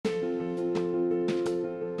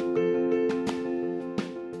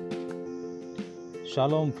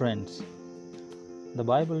Shalom, friends. The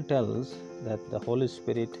Bible tells that the Holy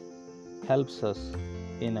Spirit helps us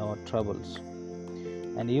in our troubles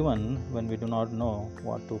and even when we do not know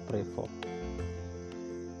what to pray for.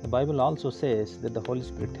 The Bible also says that the Holy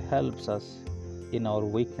Spirit helps us in our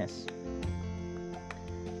weakness.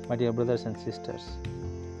 My dear brothers and sisters,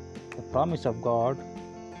 the promise of God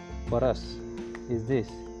for us is this,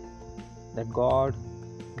 that God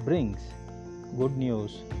brings good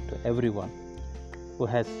news to everyone who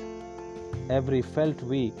has every felt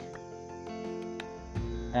weak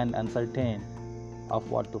and uncertain of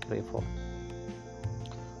what to pray for.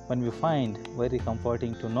 When we find very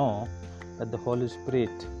comforting to know that the Holy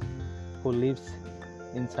Spirit who lives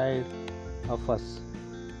inside of us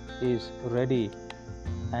is ready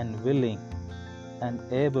and willing and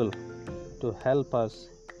able to help us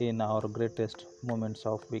in our greatest moments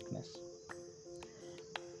of weakness.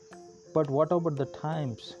 But what about the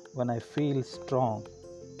times when I feel strong?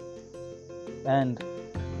 And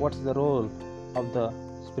what's the role of the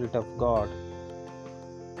Spirit of God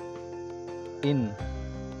in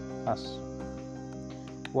us?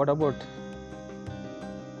 What about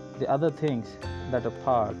the other things that are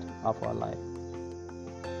part of our life?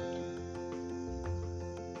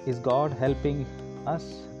 Is God helping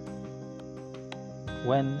us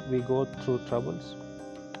when we go through troubles?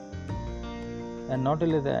 And not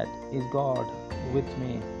only that, is God with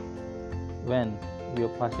me when we are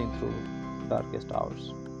passing through darkest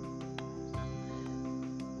hours?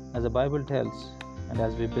 As the Bible tells, and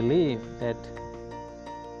as we believe that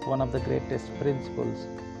one of the greatest principles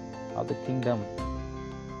of the kingdom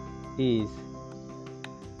is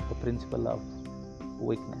the principle of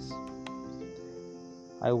weakness,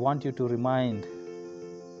 I want you to remind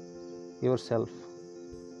yourself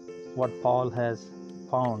what Paul has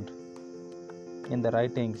found in the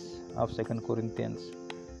writings of 2 Corinthians,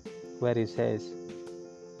 where he says,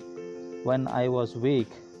 "When I was weak,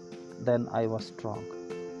 then I was strong,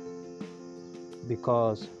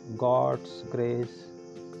 because God's grace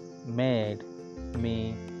made me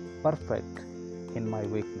perfect in my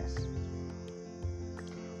weakness."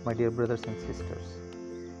 My dear brothers and sisters,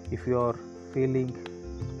 if you are feeling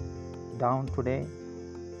down today,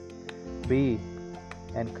 be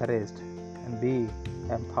encouraged and be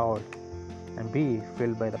empowered and be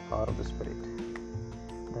filled by the power of the Spirit.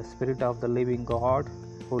 The Spirit of the living God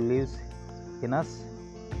who lives in us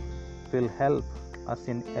will help us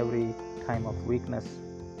in every time of weakness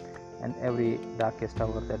and every darkest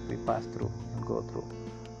hour that we pass through and go through.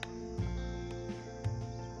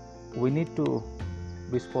 We need to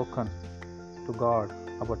be spoken to God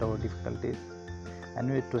about our difficulties, and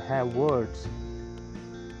we need to have words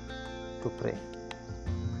to pray.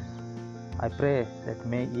 I pray that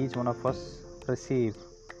may each one of us receive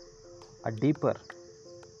a deeper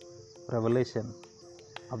revelation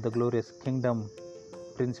of the glorious kingdom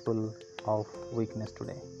principle of weakness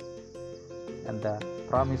today. And the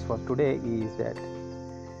promise for today is that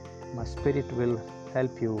my Spirit will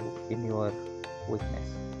help you in your weakness.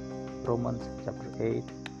 Romans chapter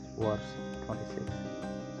 8 verse 26.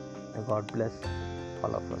 May God bless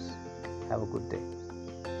all of us. Have a good day.